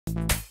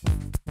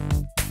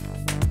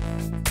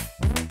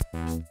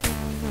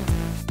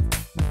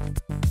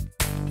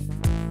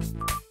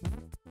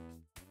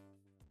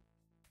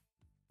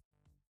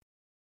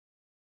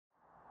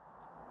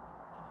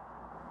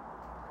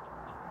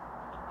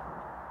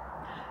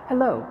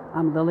Hello,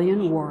 I'm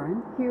Lillian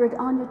Warren here at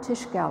Anya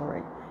Tish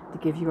Gallery to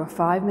give you a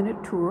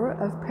 5-minute tour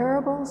of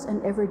Parables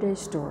and Everyday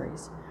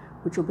Stories,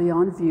 which will be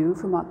on view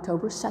from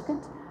October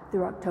 2nd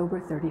through October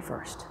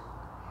 31st.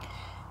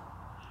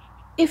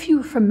 If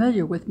you're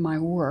familiar with my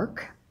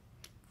work,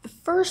 the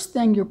first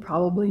thing you'll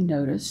probably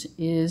notice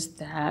is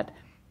that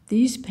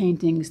these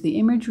paintings, the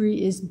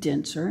imagery is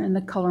denser and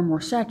the color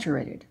more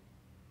saturated.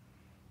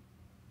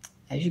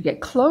 As you get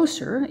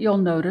closer, you'll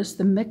notice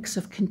the mix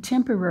of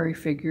contemporary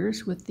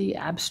figures with the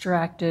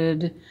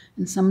abstracted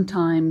and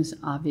sometimes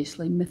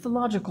obviously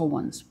mythological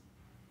ones.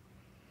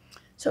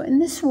 So in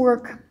this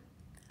work,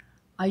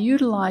 I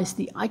utilize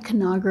the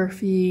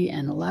iconography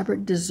and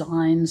elaborate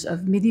designs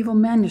of medieval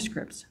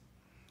manuscripts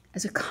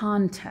as a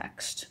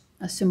context,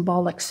 a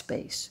symbolic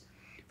space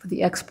for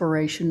the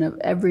exploration of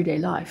everyday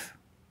life.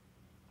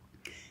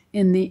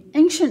 In the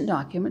ancient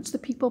documents, the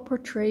people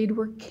portrayed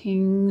were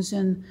kings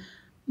and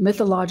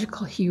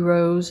mythological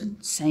heroes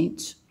and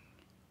saints.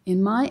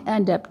 In my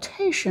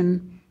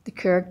adaptation, the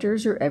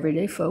characters are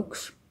everyday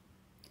folks,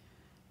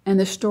 and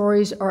the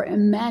stories are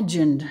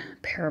imagined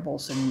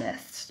parables and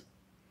myths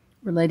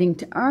relating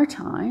to our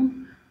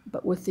time,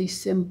 but with the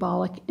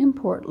symbolic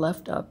import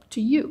left up to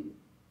you.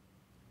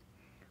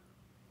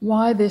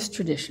 Why this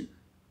tradition?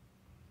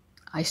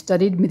 I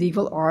studied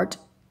medieval art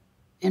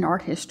and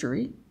art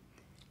history,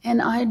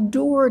 and I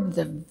adored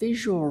the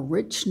visual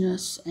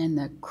richness and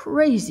the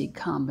crazy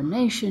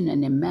combination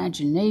and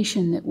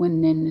imagination that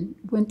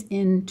went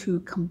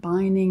into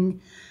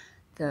combining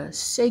the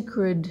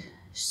sacred,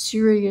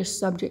 serious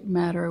subject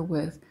matter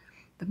with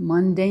the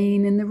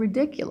mundane and the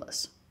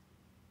ridiculous.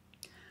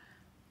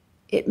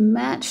 It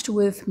matched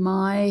with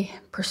my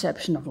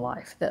perception of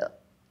life. The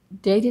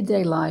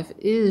day-to-day life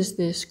is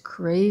this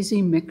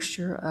crazy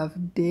mixture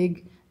of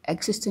big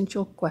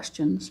existential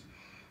questions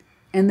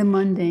and the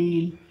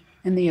mundane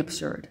and the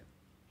absurd.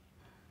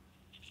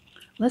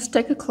 Let's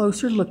take a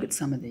closer look at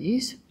some of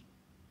these.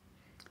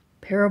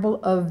 Parable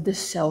of the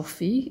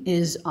selfie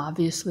is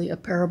obviously a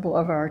parable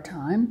of our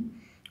time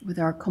with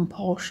our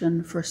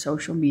compulsion for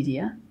social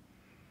media,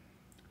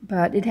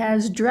 but it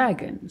has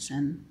dragons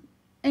and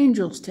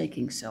angels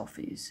taking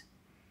selfies.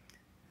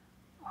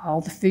 All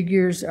the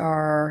figures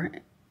are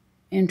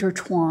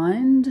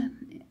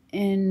intertwined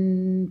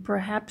and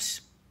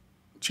perhaps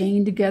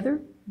chained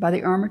together by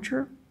the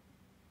armature.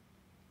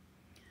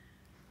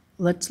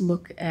 Let's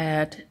look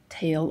at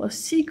Tale of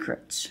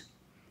Secrets.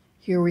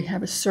 Here we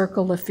have a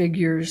circle of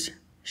figures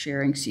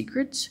sharing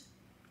secrets.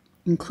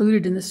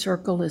 Included in the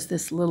circle is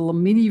this little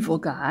medieval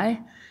guy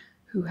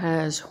who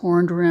has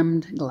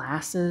horn-rimmed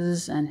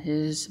glasses and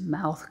his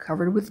mouth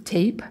covered with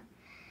tape.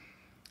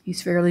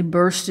 He's fairly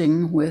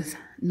bursting with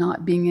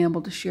not being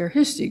able to share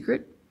his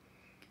secret.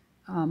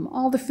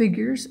 All the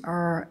figures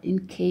are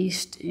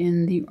encased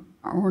in the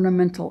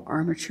ornamental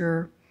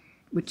armature,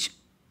 which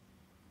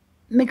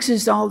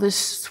mixes all this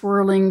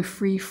swirling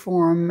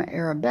free-form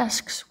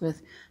arabesques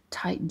with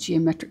tight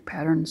geometric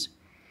patterns.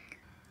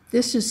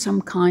 This is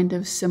some kind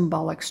of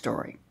symbolic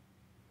story.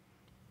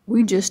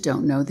 We just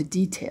don't know the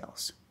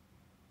details.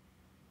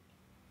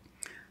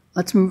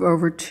 Let's move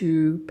over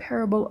to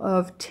Parable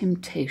of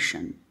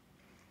Temptation.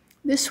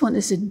 This one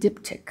is a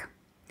diptych,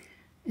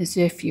 as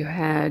if you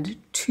had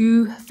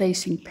two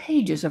facing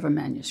pages of a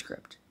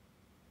manuscript.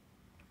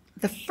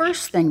 The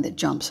first thing that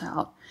jumps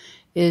out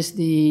is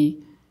the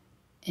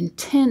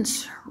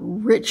intense,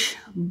 rich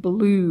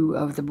blue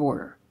of the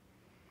border.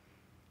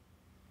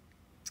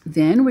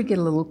 Then we get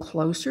a little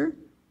closer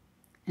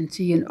and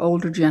see an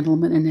older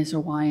gentleman in his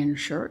Hawaiian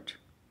shirt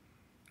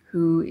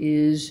who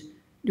is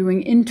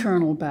doing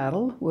internal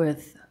battle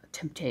with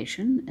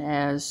temptation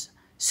as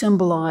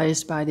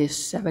symbolized by this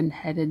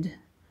seven-headed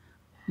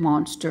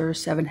monster,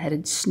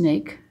 seven-headed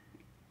snake.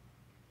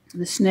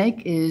 The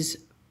snake is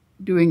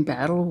doing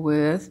battle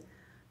with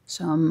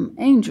some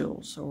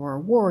angels or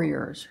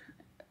warriors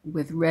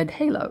with red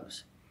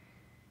halos.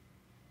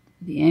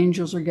 The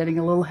angels are getting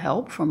a little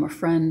help from a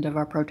friend of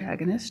our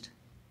protagonist.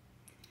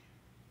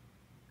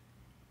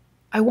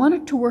 I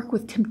wanted to work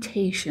with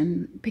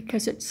temptation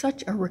because it's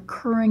such a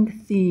recurring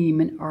theme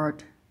in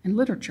art and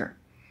literature.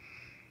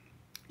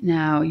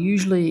 Now,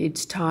 usually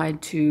it's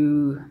tied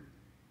to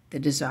the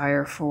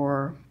desire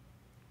for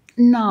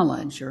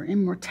knowledge or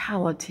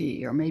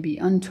immortality or maybe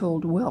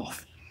untold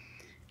wealth.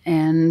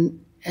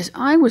 And as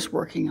I was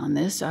working on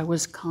this, I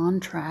was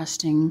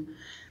contrasting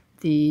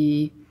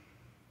the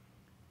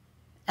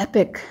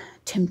epic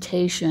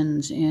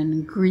temptations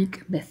in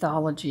Greek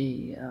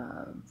mythology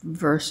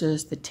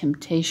versus the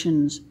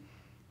temptations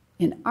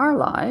in our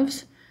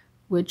lives,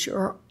 which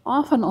are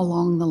often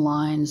along the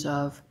lines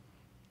of,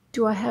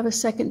 do I have a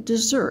second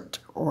dessert?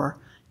 Or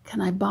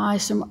can I buy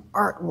some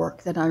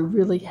artwork that I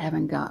really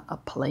haven't got a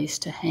place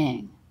to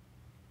hang?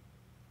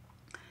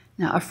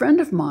 Now, a friend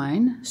of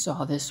mine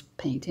saw this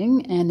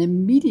painting and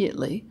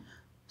immediately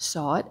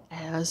saw it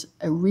as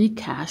a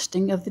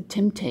recasting of the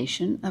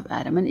temptation of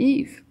Adam and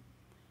Eve.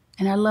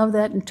 And I love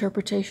that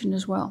interpretation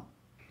as well.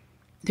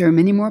 There are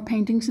many more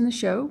paintings in the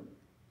show.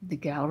 The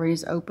gallery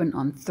is open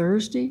on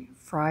Thursday,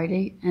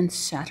 Friday, and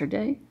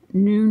Saturday,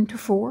 noon to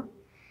 4.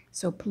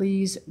 So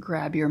please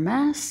grab your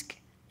mask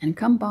and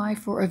come by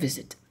for a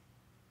visit.